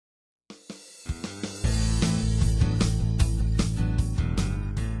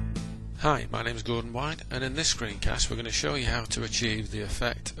Hi, my name is Gordon White, and in this screencast we're going to show you how to achieve the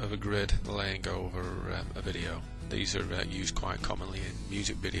effect of a grid laying over a video. These are used quite commonly in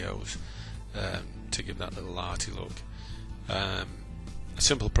music videos to give that little arty look. A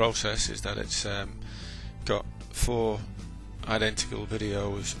simple process is that it's got 4 identical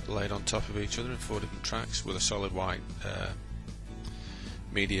videos laid on top of each other in 4 different tracks with a solid white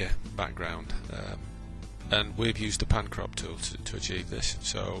media background. And we've used the pan crop tool to achieve this,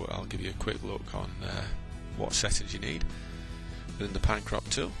 so I'll give you a quick look on what settings you need within the pan crop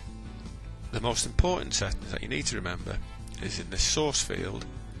tool. The most important settings that you need to remember is in the source field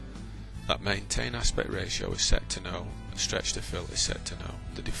that maintain aspect ratio is set to no, stretch to fill is set to no.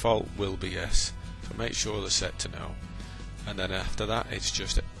 The default will be yes, so make sure they're set to no, and then after that it's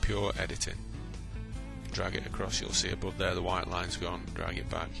just pure editing. Drag it across, you'll see above there the white line's gone, drag it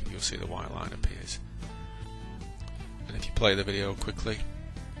back, you'll see the white line appears. And if you play the video quickly,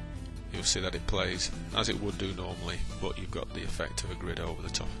 you'll see that it plays as it would do normally, but you've got the effect of a grid over the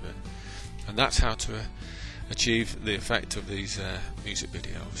top of it. And that's how to achieve the effect of these music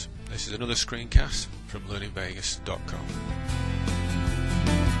videos. This is another screencast from learningvegas.com.